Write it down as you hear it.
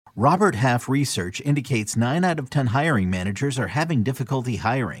Robert Half research indicates 9 out of 10 hiring managers are having difficulty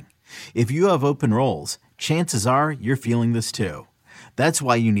hiring. If you have open roles, chances are you're feeling this too. That's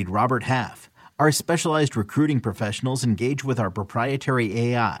why you need Robert Half. Our specialized recruiting professionals engage with our proprietary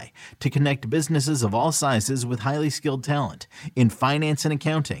AI to connect businesses of all sizes with highly skilled talent in finance and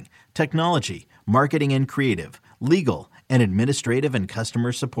accounting, technology, marketing and creative, legal, and administrative and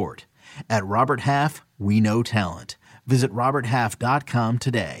customer support. At Robert Half, we know talent. Visit roberthalf.com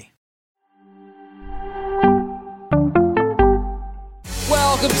today.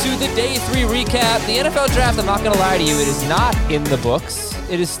 Welcome to the Day 3 recap. The NFL Draft, I'm not going to lie to you, it is not in the books.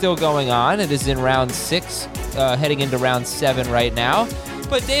 It is still going on. It is in round 6, heading into round 7 right now.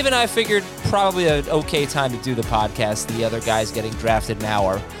 But Dave and I figured probably an okay time to do the podcast. The other guys getting drafted now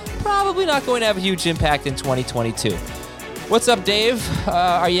are probably not going to have a huge impact in 2022. What's up, Dave?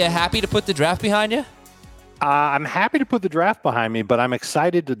 Are you happy to put the draft behind you? I'm happy to put the draft behind me, but I'm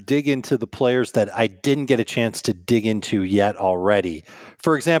excited to dig into the players that I didn't get a chance to dig into yet already.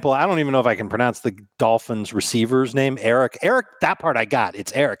 For example, I don't even know if I can pronounce the Dolphins receiver's name. Eric, that part I got.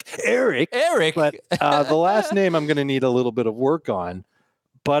 It's Eric. But the last name I'm going to need a little bit of work on.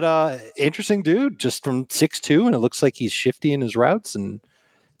 But interesting dude, just from 6'2", and it looks like he's shifty in his routes, and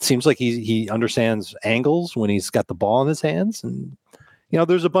it seems like he understands angles when he's got the ball in his hands. And you know,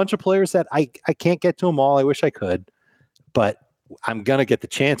 there's a bunch of players that I can't get to them all. I wish I could, but I'm going to get the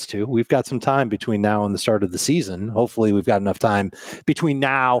chance to. We've got some time between now and the start of the season. Hopefully we've got enough time between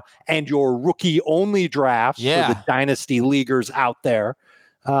now and your rookie-only drafts for the dynasty leaguers out there.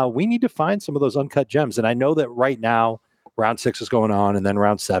 We need to find some of those uncut gems. And I know that right now, round 6 is going on, and then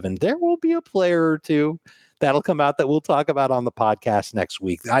round 7, there will be a player or two that'll come out that we'll talk about on the podcast next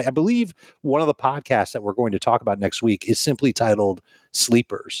week. I believe one of the podcasts that we're going to talk about next week is simply titled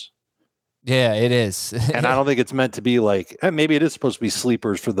Sleepers. Yeah, it is. And I don't think it's meant to be like, maybe it is supposed to be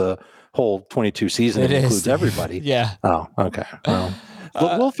sleepers for the whole 22 season. It includes everybody. Yeah. Oh, okay. Well,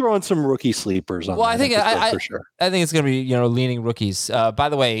 we'll throw in some rookie sleepers on I think for sure. I think it's going to be, leaning rookies. By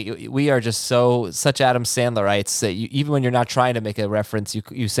the way, we are just such Adam Sandlerites that even when you're not trying to make a reference,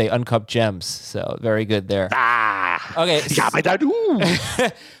 you say uncut gems. So very good there. Okay.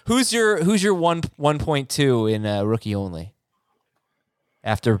 Who's your 1.2 in rookie only?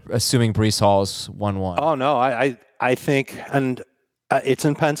 After assuming Breece Hall's 1-1. Oh no, I think, and it's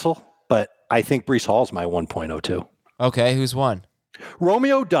in pencil, but I think Breece Hall's my 1.02. Okay, who's one?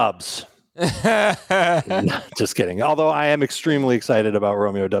 Romeo Doubs. Just kidding. Although I am extremely excited about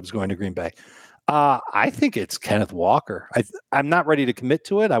Romeo Doubs going to Green Bay. I think it's Kenneth Walker. I'm not ready to commit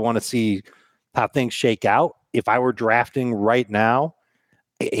to it. I want to see how things shake out. If I were drafting right now,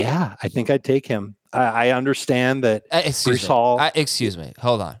 yeah, I think I'd take him. I understand that Breece Hall. Excuse me.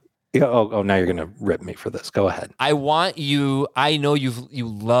 Hold on. Oh, now you're going to rip me for this. Go ahead. I want you. I know you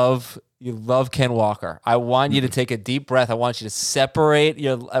love Ken Walker. I want you to take a deep breath. I want you to separate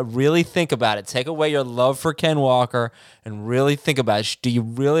really think about it. Take away your love for Ken Walker and really think about it. Do you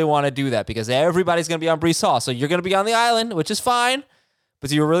really want to do that? Because everybody's going to be on Breece Hall. So you're going to be on the island, which is fine. But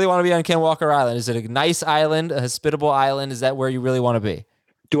do you really want to be on Ken Walker Island? Is it a nice island, a hospitable island? Is that where you really want to be?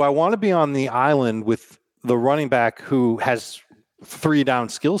 Do I want to be on the island with the running back who has 3-down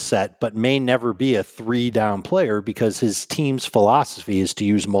skill set, but may never be a 3-down player because his team's philosophy is to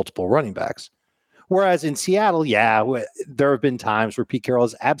use multiple running backs? Whereas in Seattle, there have been times where Pete Carroll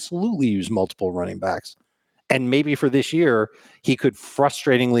has absolutely used multiple running backs. And maybe for this year, he could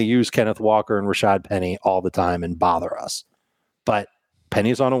frustratingly use Kenneth Walker and Rashad Penny all the time and bother us. But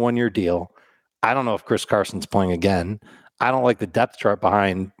Penny's on a 1-year deal. I don't know if Chris Carson's playing again. I don't like the depth chart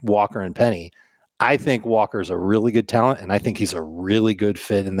behind Walker and Penny. I think Walker's a really good talent, and I think he's a really good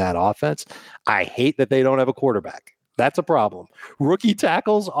fit in that offense. I hate that they don't have a quarterback. That's a problem. Rookie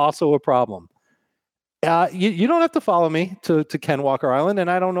tackles, also a problem. You don't have to follow me to Ken Walker Island,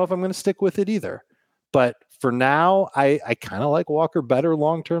 and I don't know if I'm going to stick with it either. But for now, I kind of like Walker better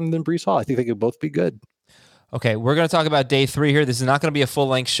long-term than Breece Hall. I think they could both be good. Okay, we're going to talk about day 3 here. This is not going to be a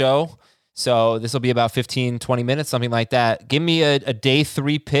full-length show. So this will be about 15, 20 minutes, something like that. Give me a day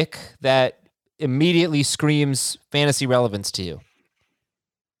 3 pick that immediately screams fantasy relevance to you.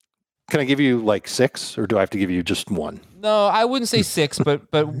 Can I give you like 6, or do I have to give you just 1? No, I wouldn't say 6,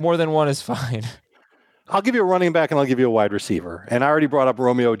 but more than 1 is fine. I'll give you a running back and I'll give you a wide receiver. And I already brought up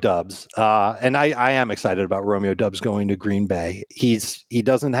Romeo Doubs. And I am excited about Romeo Doubs going to Green Bay. He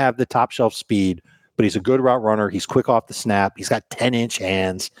doesn't have the top shelf speed, but he's a good route runner. He's quick off the snap. He's got 10-inch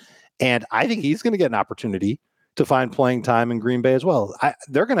hands. And I think he's going to get an opportunity to find playing time in Green Bay as well.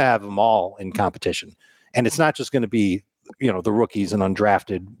 They're going to have them all in competition. And it's not just going to be, the rookies and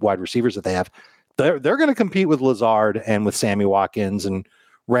undrafted wide receivers that they have. They're going to compete with Lazard and with Sammy Watkins and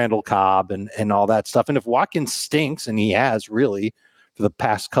Randall Cobb and all that stuff. And if Watkins stinks, and he has really for the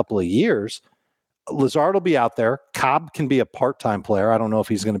past couple of years, Lazard will be out there. Cobb can be a part-time player. I don't know if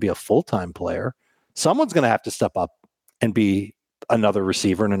he's going to be a full-time player. Someone's going to have to step up and be another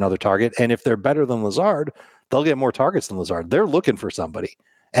receiver and another target. And if they're better than Lazard, they'll get more targets than Lazard. They're looking for somebody.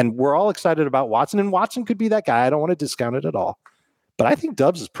 And we're all excited about Watson, and Watson could be that guy. I don't want to discount it at all. But I think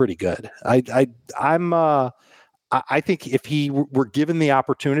Doubs is pretty good. I think if he were given the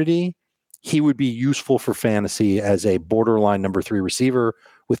opportunity, he would be useful for fantasy as a borderline number 3 receiver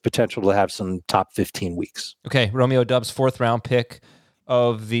with potential to have some top 15 weeks. Okay, Romeo Doubs, 4th round pick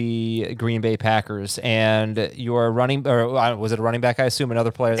of the Green Bay Packers, and your running, or was it a running back? I assume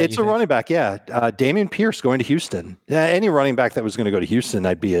another player. It's a running back, yeah. Dameon Pierce going to Houston. Any running back that was going to go to Houston,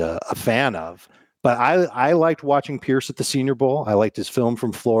 I'd be a fan of. But I liked watching Pierce at the Senior Bowl. I liked his film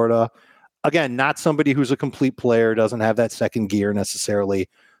from Florida. Again, not somebody who's a complete player, doesn't have that second gear necessarily,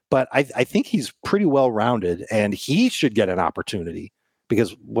 but I think he's pretty well rounded, and he should get an opportunity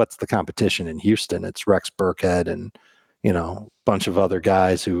because what's the competition in Houston? It's Rex Burkhead and a bunch of other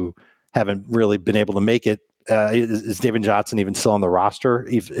guys who haven't really been able to make it. Is David Johnson even still on the roster?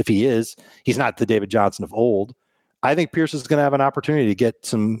 If he is, he's not the David Johnson of old. I think Pierce is going to have an opportunity to get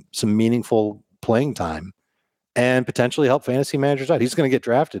some meaningful playing time and potentially help fantasy managers out. He's going to get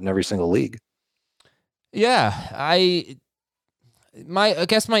drafted in every single league. Yeah, I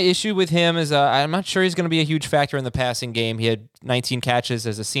guess my issue with him is I'm not sure he's going to be a huge factor in the passing game. He had 19 catches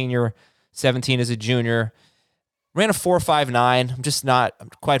as a senior, 17 as a junior. Ran a 4.59. I'm just not,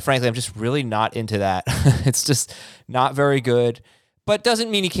 quite frankly, I'm just really not into that. It's just not very good, but doesn't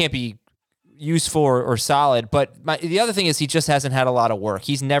mean he can't be useful or solid. But the other thing is he just hasn't had a lot of work.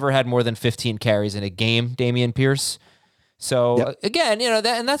 He's never had more than 15 carries in a game, Dameon Pierce. So yep. Again,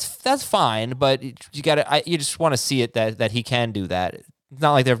 that's fine, but you just want to see it that he can do that. It's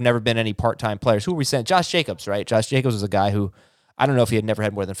not like there have never been any part-time players. Who were we saying? Josh Jacobs, right? Josh Jacobs was a guy who, I don't know if he had never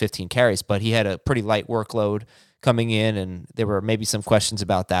had more than 15 carries, but he had a pretty light workload coming in, and there were maybe some questions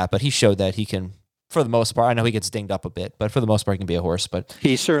about that, but he showed that he can, for the most part, I know he gets dinged up a bit, but for the most part, he can be a horse. But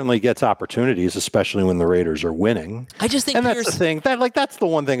he certainly gets opportunities, especially when the Raiders are winning. I just think, and that's the thing. That's the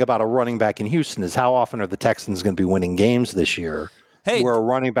one thing about a running back in Houston is how often are the Texans going to be winning games this year? Hey, where a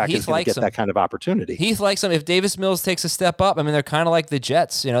running back is going to get that kind of opportunity. Heath likes him. If Davis Mills takes a step up, I mean, they're kind of like the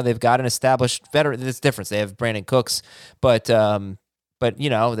Jets. They've got an established veteran. It's different. They have Brandon Cooks, but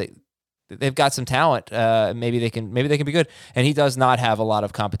they've got some talent. Maybe they can be good. And he does not have a lot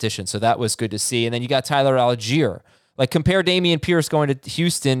of competition, so that was good to see. And then you got Tyler Algier. Like, compare Dameon Pierce going to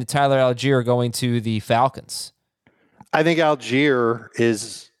Houston to Tyler Algier going to the Falcons. I think Algier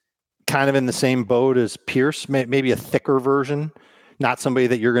is kind of in the same boat as Pierce, maybe a thicker version. Not somebody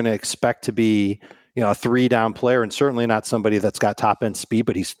that you're going to expect to be, a 3-down player, and certainly not somebody that's got top end speed,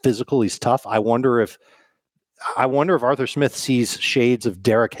 but he's physical, he's tough. I wonder if Arthur Smith sees shades of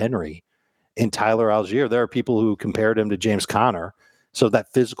Derrick Henry in Tyler Algier. There are people who compared him to James Conner. So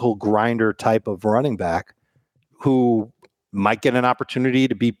that physical grinder type of running back who might get an opportunity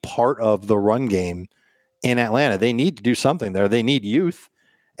to be part of the run game in Atlanta. They need to do something there. They need youth.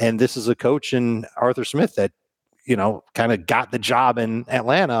 And this is a coach in Arthur Smith that, kind of got the job in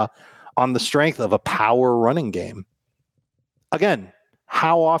Atlanta on the strength of a power running game. Again,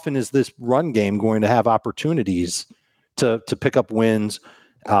 how often is this run game going to have opportunities to pick up wins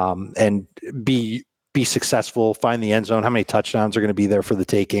and be successful, find the end zone? How many touchdowns are going to be there for the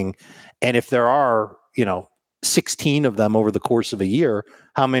taking? And if there are, 16 of them over the course of a year,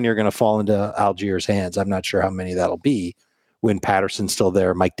 how many are going to fall into Algier's hands? I'm not sure how many that'll be when Patterson's still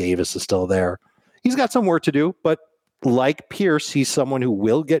there, Mike Davis is still there. He's got some work to do, but like Pierce, he's someone who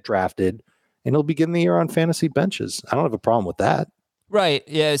will get drafted and he'll begin the year on fantasy benches. I don't have a problem with that. Right.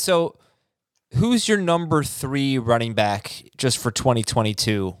 Yeah. So who's your number 3 running back just for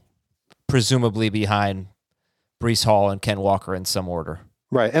 2022, presumably behind Breece Hall and Ken Walker in some order?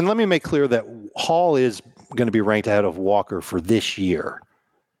 Right. And let me make clear that Hall is going to be ranked ahead of Walker for this year.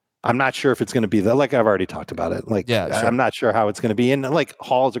 I'm not sure if it's going to be that. Like I've already talked about it. Sure. I'm not sure how it's going to be. And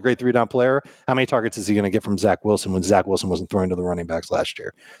Hall is a great 3-down player. How many targets is he going to get from Zach Wilson when Zach Wilson wasn't throwing to the running backs last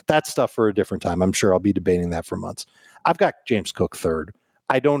year? That's stuff for a different time. I'm sure I'll be debating that for months. I've got James Cook 3rd.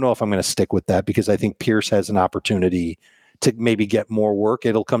 I don't know if I'm going to stick with that because I think Pierce has an opportunity to maybe get more work.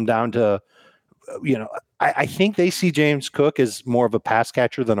 It'll come down to, I think they see James Cook as more of a pass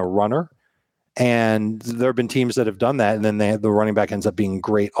catcher than a runner. And there have been teams that have done that, and then the running back ends up being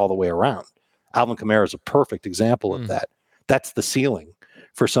great all the way around. Alvin Kamara is a perfect example of that. That's the ceiling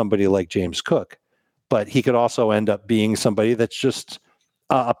for somebody like James Cook. But he could also end up being somebody that's just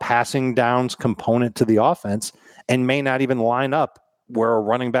a passing downs component to the offense and may not even line up where a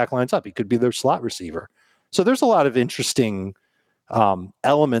running back lines up. He could be their slot receiver. So there's a lot of interesting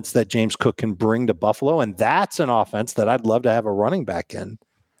elements that James Cook can bring to Buffalo, and that's an offense that I'd love to have a running back in.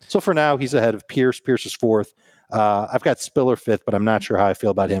 So for now, he's ahead of Pierce. Pierce is fourth. I've got Spiller fifth, but I'm not sure how I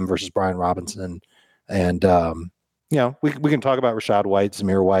feel about him versus Brian Robinson. And, we can talk about Rachaad White,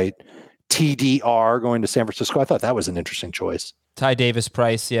 Zamir White, TDR going to San Francisco. I thought that was an interesting choice. Ty Davis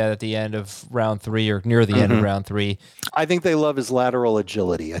Price, at the end of round 3 or near the end of round 3. I think they love his lateral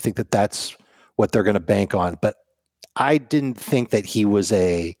agility. I think that's what they're going to bank on. But I didn't think that he was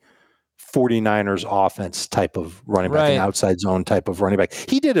a 49ers offense type of running back, an outside zone type of running back.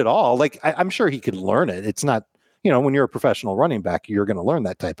 He did it all. Like, I'm sure he could learn it. It's not, when you're a professional running back, you're going to learn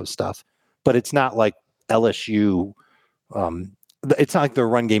that type of stuff. But it's not like LSU. It's not like the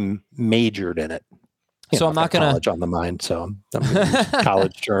run game majored in it. So I'm not going to college on the mind. So I'm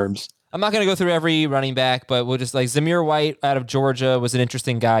college terms. I'm not going to go through every running back, but we'll just Zamir White out of Georgia was an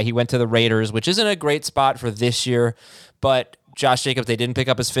interesting guy. He went to the Raiders, which isn't a great spot for this year, but Josh Jacobs, they didn't pick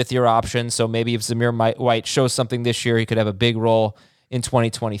up his fifth-year option, so maybe if Zamir White shows something this year, he could have a big role in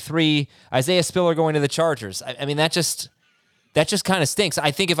 2023. Isaiah Spiller going to the Chargers. I mean, that just kind of stinks.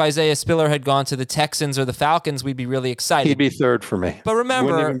 I think if Isaiah Spiller had gone to the Texans or the Falcons, we'd be really excited. He'd be third for me. But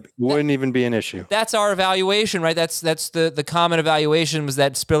remember, wouldn't even be an issue. That's our evaluation, right? That's the common evaluation was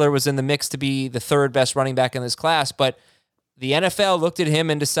that Spiller was in the mix to be the third best running back in this class. But the NFL looked at him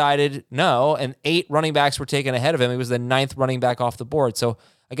and decided no, and 8 running backs were taken ahead of him. He was the 9th running back off the board. So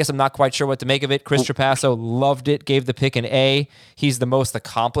I guess I'm not quite sure what to make of it. Chris Trapasso loved it, gave the pick an A. He's the most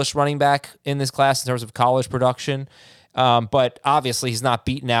accomplished running back in this class in terms of college production. But obviously he's not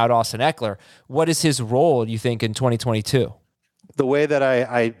beating out Austin Eckler. What is his role, you think, in 2022? The way that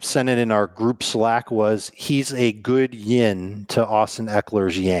I sent it in our group Slack was he's a good yin to Austin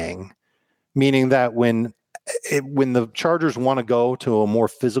Eckler's yang, meaning that when the Chargers want to go to a more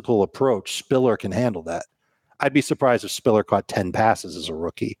physical approach, Spiller can handle that. I'd be surprised if Spiller caught 10 passes as a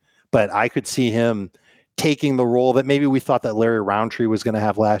rookie, but I could see him taking the role that maybe we thought that Larry Roundtree was going to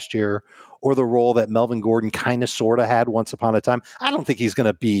have last year, or the role that Melvin Gordon kind of sort of had once upon a time. I don't think he's going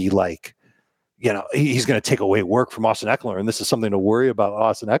to be like, he's going to take away work from Austin Eckler, and this is something to worry about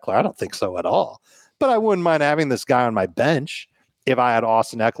Austin Eckler. I don't think so at all. But I wouldn't mind having this guy on my bench if I had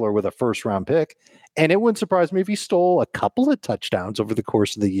Austin Eckler with a first-round pick, and it wouldn't surprise me if he stole a couple of touchdowns over the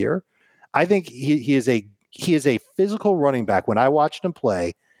course of the year. I think he is a physical running back. When I watched him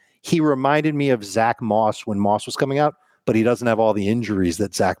play, he reminded me of Zach Moss when Moss was coming out, but he doesn't have all the injuries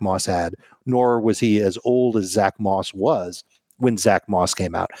that Zach Moss had, nor was he as old as Zach Moss was when Zach Moss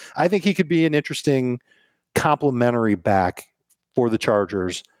came out. I think he could be an interesting complementary back for the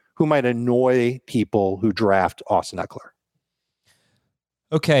Chargers who might annoy people who draft Austin Eckler.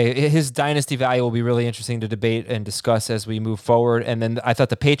 Okay, his dynasty value will be really interesting to debate and discuss as we move forward. And then I thought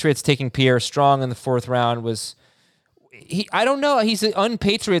the Patriots taking Pierre Strong in the 4th round was... I don't know. He's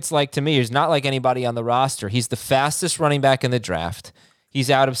un-Patriots-like to me. He's not like anybody on the roster. He's the fastest running back in the draft. He's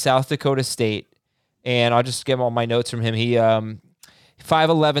out of South Dakota State. And I'll just give all my notes from him. He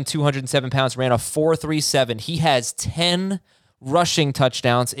 5'11", 207 pounds, ran a 4.37. He has 10 rushing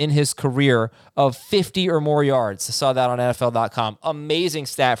touchdowns in his career of 50 or more yards. I saw that on NFL.com. Amazing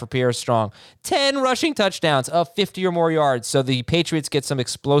stat for Pierre Strong. 10 rushing touchdowns of 50 or more yards. So the Patriots get some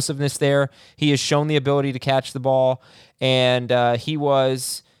explosiveness there. He has shown the ability to catch the ball. And he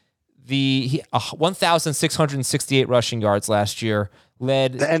was 1,668 rushing yards last year.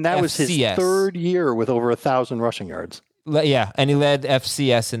 And that was his 3rd year with over 1,000 rushing yards. Yeah, and he led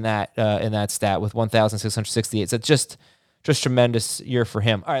FCS in that stat with 1,668. So just tremendous year for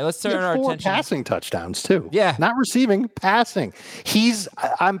him. All right, let's turn our attention. 4 passing touchdowns too. Yeah, not receiving, passing.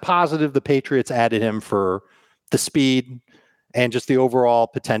 I'm positive the Patriots added him for the speed and just the overall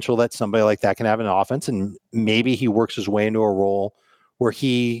potential that somebody like that can have in an offense. And maybe he works his way into a role where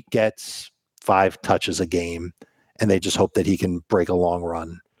he gets 5 touches a game, and they just hope that he can break a long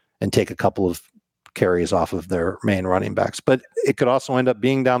run and take a couple of carries off of their main running backs. But it could also end up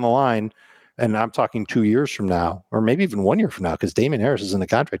being down the line. And I'm talking 2 years from now, or maybe even 1 year from now, because Damien Harris is in the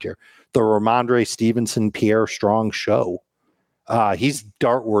contract here. The Ramondre Stevenson, Pierre Strong show. He's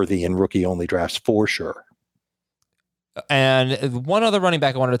dart-worthy in rookie-only drafts for sure. And one other running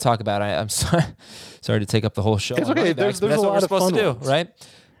back I wanted to talk about. I'm sorry to take up the whole show. It's okay. There's that's what we're supposed to do, ones. Right?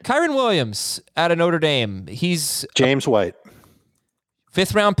 Kyren Williams out of Notre Dame. He's James White.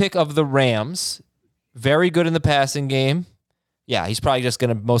 5th round pick of the Rams. Very good in the passing game. Yeah, he's probably just going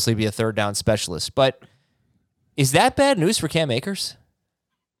to mostly be a 3rd down specialist. But is that bad news for Cam Akers?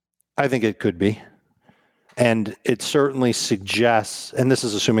 I think it could be. And it certainly suggests, and this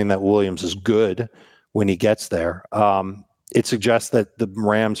is assuming that Williams is good when he gets there, it suggests that the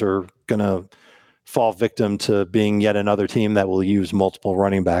Rams are going to fall victim to being yet another team that will use multiple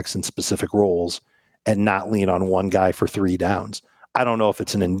running backs in specific roles and not lean on one guy for 3 downs. I don't know if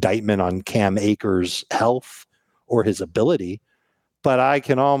it's an indictment on Cam Akers' health or his ability, but I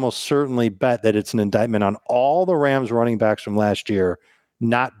can almost certainly bet that it's an indictment on all the Rams running backs from last year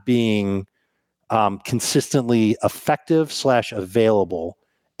not being consistently effective / available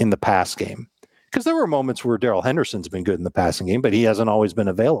in the pass game. Because there were moments where Darrell Henderson's been good in the passing game, but he hasn't always been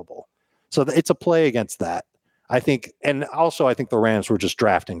available. So it's a play against that. I think, and also I think the Rams were just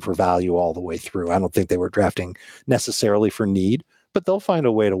drafting for value all the way through. I don't think they were drafting necessarily for need, but they'll find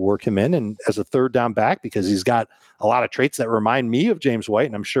a way to work him in and as a third down back because he's got a lot of traits that remind me of James White,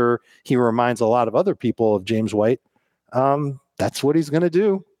 and I'm sure he reminds a lot of other people of James White. That's what he's going to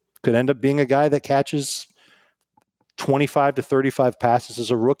do. Could end up being a guy that catches 25 to 35 passes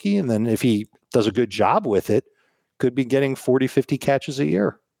as a rookie, and then if he does a good job with it, could be getting 40, 50 catches a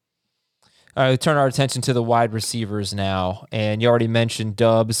year. All right, we turn our attention to the wide receivers now, and you already mentioned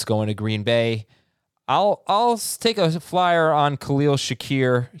Dubs going to Green Bay. I'll take a flyer on Khalil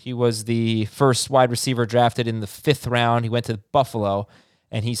Shakir. He was the first wide receiver drafted in the 5th round. He went to Buffalo,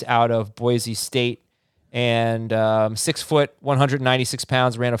 and he's out of Boise State. And 6 foot, 196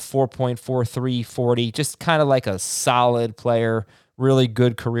 pounds, ran a 4.43 40. Just kind of like a solid player. Really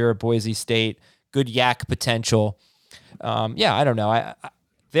good career at Boise State. Good yak potential. I don't know.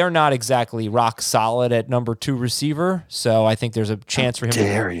 They're not exactly rock solid at number 2 receiver, so I think there's a chance for him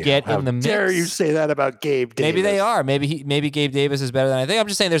to get in the mix. How dare you say that about Gabe Davis? Maybe they are. Maybe Gabe Davis is better than I think. I'm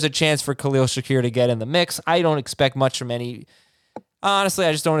just saying there's a chance for Khalil Shakir to get in the mix. I don't expect much from any. Honestly,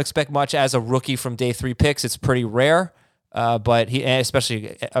 I just don't expect much as a rookie from day 3 picks. It's pretty rare, but he,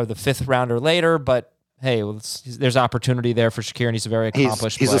 especially the 5th rounder later. But hey, there's opportunity there for Shakir, and he's a very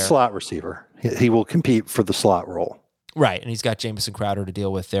accomplished player. He's a slot receiver. He will compete for the slot role. Right, and he's got Jamison Crowder to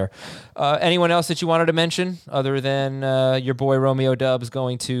deal with there. Anyone else that you wanted to mention other than your boy Romeo Doubs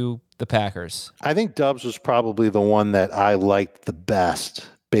going to the Packers? I think Doubs was probably the one that I liked the best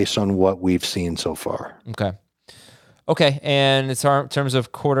based on what we've seen so far. Okay, and in terms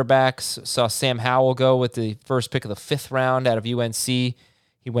of quarterbacks, saw Sam Howell go with the first pick of the 5th round out of UNC.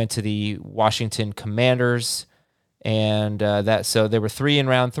 He went to the Washington Commanders, and so there were 3 in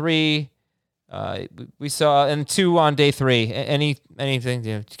round 3. We saw and 2 on day 3. Anything? Do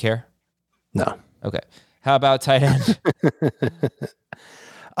you care? No. Okay. How about tight end?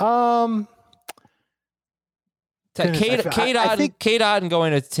 Cade Otton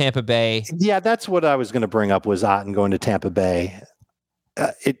going to Tampa Bay. Yeah, that's what I was going to bring up was Otton going to Tampa Bay.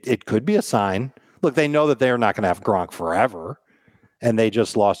 It could be a sign. Look, they know that they're not going to have Gronk forever, and they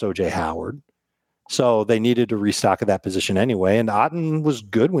just lost O.J. Howard. So they needed to restock at that position anyway, and Otton was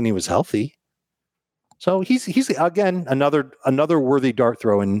good when he was healthy. So he's again another worthy dart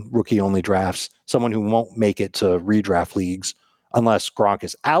throw in rookie-only drafts, someone who won't make it to redraft leagues unless Gronk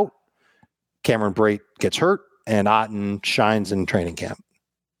is out, Cameron Brate gets hurt, and Otton shines in training camp.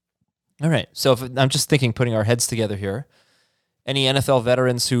 All right. So I'm just thinking, putting our heads together here, any NFL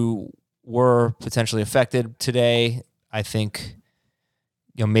veterans who were potentially affected today, I think,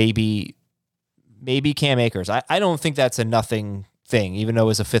 maybe Cam Akers. I don't think that's a nothing thing, even though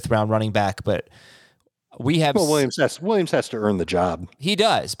it's a 5th round running back, but we have. Well, Williams has to earn the job. He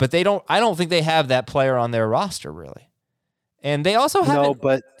does, but they don't. I don't think they have that player on their roster really, and they also haven't. No,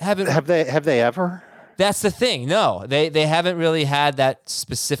 but have they ever? That's the thing. No, they haven't really had that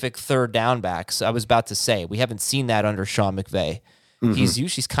specific 3rd down backs. I was about to say we haven't seen that under Sean McVay. Mm-hmm.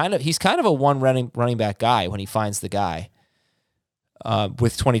 He's kind of a one running back guy when he finds the guy.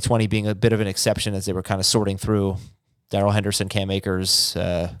 With 2020 being a bit of an exception as they were kind of sorting through Darrell Henderson, Cam Akers,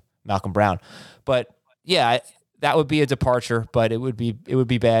 Malcolm Brown, but. Yeah, that would be a departure, but it would be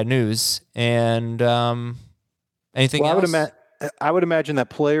bad news. And anything else? I would imagine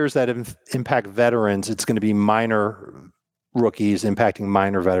that players that impact veterans, it's going to be minor rookies impacting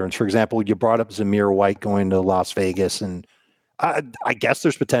minor veterans. For example, you brought up Zamir White going to Las Vegas, and I guess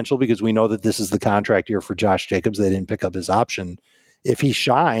there's potential because we know that this is the contract year for Josh Jacobs. They didn't pick up his option. If he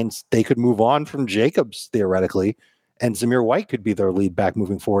shines, they could move on from Jacobs theoretically, and Zamir White could be their lead back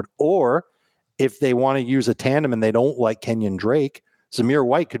moving forward. Or if they want to use a tandem and they don't like Kenyon Drake, Zamir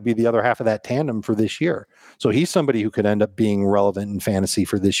White could be the other half of that tandem for this year. So he's somebody who could end up being relevant in fantasy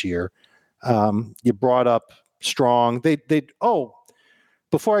for this year. You brought up Strong.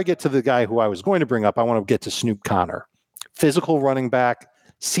 Before I get to the guy who I was going to bring up, I want to get to Snoop Connor. Physical running back.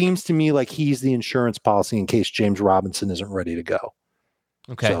 Seems to me like he's the insurance policy in case James Robinson isn't ready to go.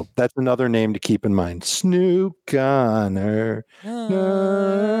 Okay. So that's another name to keep in mind. Snoop Connor. Yeah,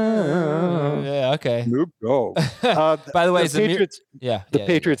 okay. Snoop Dogg. By the way, the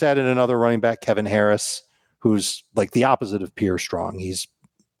Patriots added another running back, Kevin Harris, who's like the opposite of Pierre Strong. He's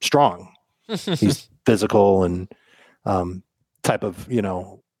strong. He's physical and type of,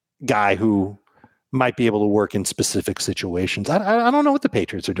 guy who might be able to work in specific situations. I don't know what the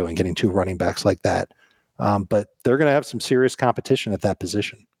Patriots are doing, getting 2 running backs like that. But they're going to have some serious competition at that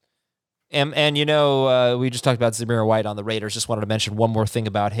position. And we just talked about Zamir White on the Raiders. Just wanted to mention one more thing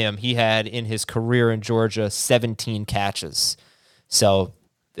about him. He had in his career in Georgia 17 catches. So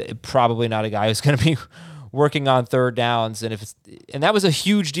probably not a guy who's going to be working on third downs. And that was a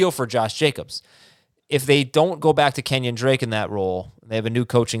huge deal for Josh Jacobs. If they don't go back to Kenyon Drake in that role, they have a new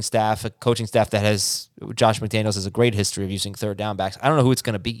coaching staff that has Josh McDaniels has a great history of using third down backs. I don't know who it's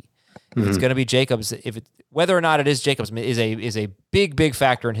going to be. If it's going to be Jacobs, whether or not it is Jacobs is a big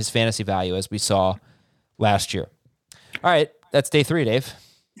factor in his fantasy value, as we saw last year. All right, that's day 3, Dave.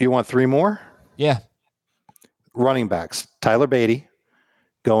 You want 3 more? Yeah. Running backs. Tyler Beatty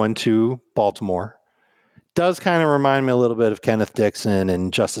going to Baltimore. Does kind of remind me a little bit of Kenneth Dixon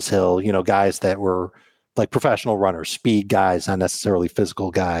and Justice Hill, guys that were like professional runners, speed guys, not necessarily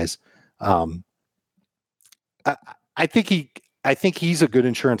physical guys. I think he's a good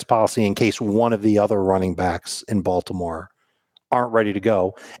insurance policy in case one of the other running backs in Baltimore aren't ready to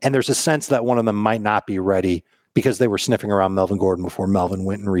go. And there's a sense that one of them might not be ready because they were sniffing around Melvin Gordon before Melvin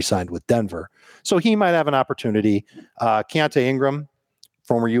went and re-signed with Denver. So he might have an opportunity. Keontae Ingram,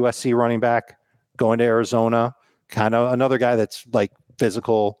 former USC running back, going to Arizona, kind of another guy that's like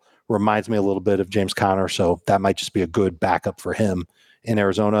physical, reminds me a little bit of James Conner. So that might just be a good backup for him in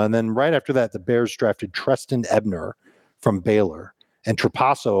Arizona. And then right after that, the Bears drafted Treston Ebner from Baylor. And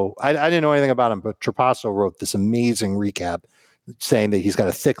Trapasso, I didn't know anything about him, but Trapasso wrote this amazing recap saying that he's got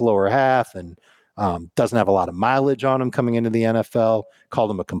a thick lower half and doesn't have a lot of mileage on him coming into the NFL, called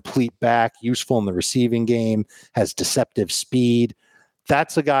him a complete back, useful in the receiving game, has deceptive speed.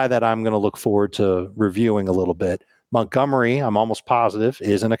 That's a guy that I'm going to look forward to reviewing a little bit. Montgomery, I'm almost positive,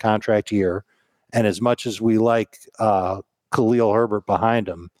 is in a contract year. And as much as we like Khalil Herbert behind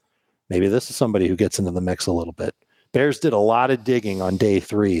him, maybe this is somebody who gets into the mix a little bit. Bears did a lot of digging on day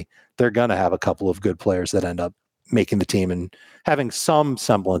 3. They're going to have a couple of good players that end up making the team and having some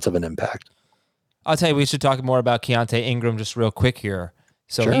semblance of an impact. I'll tell you, we should talk more about Keontae Ingram just real quick here.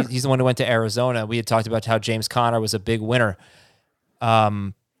 So sure. He's the one who went to Arizona. We had talked about how James Conner was a big winner.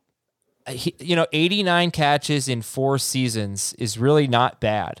 89 catches in 4 seasons is really not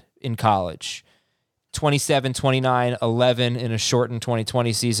bad in college. 27, 29, 11 in a shortened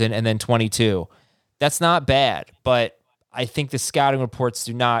 2020 season, and then 22. That's not bad, but I think the scouting reports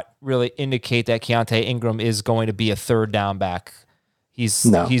do not really indicate that Keontae Ingram is going to be a third down back.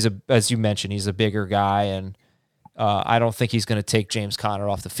 As you mentioned, he's a bigger guy, and I don't think he's going to take James Conner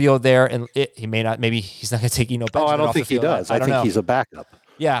off the field there. And he may not. Maybe he's not going to take Benjamin. I don't think he does. I think he's a backup.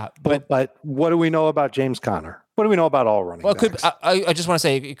 Yeah, but what do we know about James Conner? What do we know about all running backs? I just want to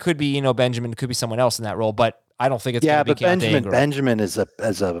say it could be Benjamin, it could be someone else in that role, but I don't think it's going to be Keontae Ingram. Benjamin is a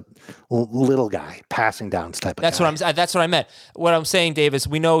little guy, passing downs type of guy. That's what I meant. What I'm saying, Dave, is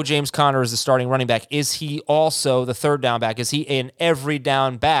we know James Conner is the starting running back. Is he also the third down back? Is he an every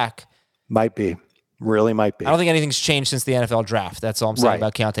down back? Might be. Really might be. I don't think anything's changed since the NFL draft. That's all I'm saying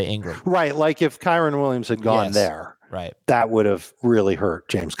about Keontae Ingram. Right. Like if Kyron Williams had gone there, right, that would have really hurt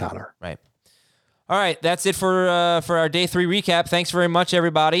James Conner. Right. All right. That's it for our day 3 recap. Thanks very much,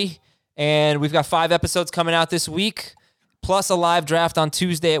 everybody. And we've got 5 episodes coming out this week, plus a live draft on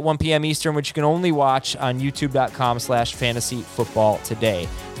Tuesday at 1 p.m. Eastern, which you can only watch on youtube.com/fantasyfootballtoday.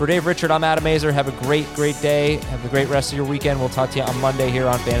 For Dave Richard, I'm Adam Mazer. Have a great day. Have a great rest of your weekend. We'll talk to you on Monday here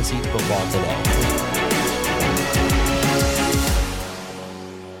on Fantasy Football Today.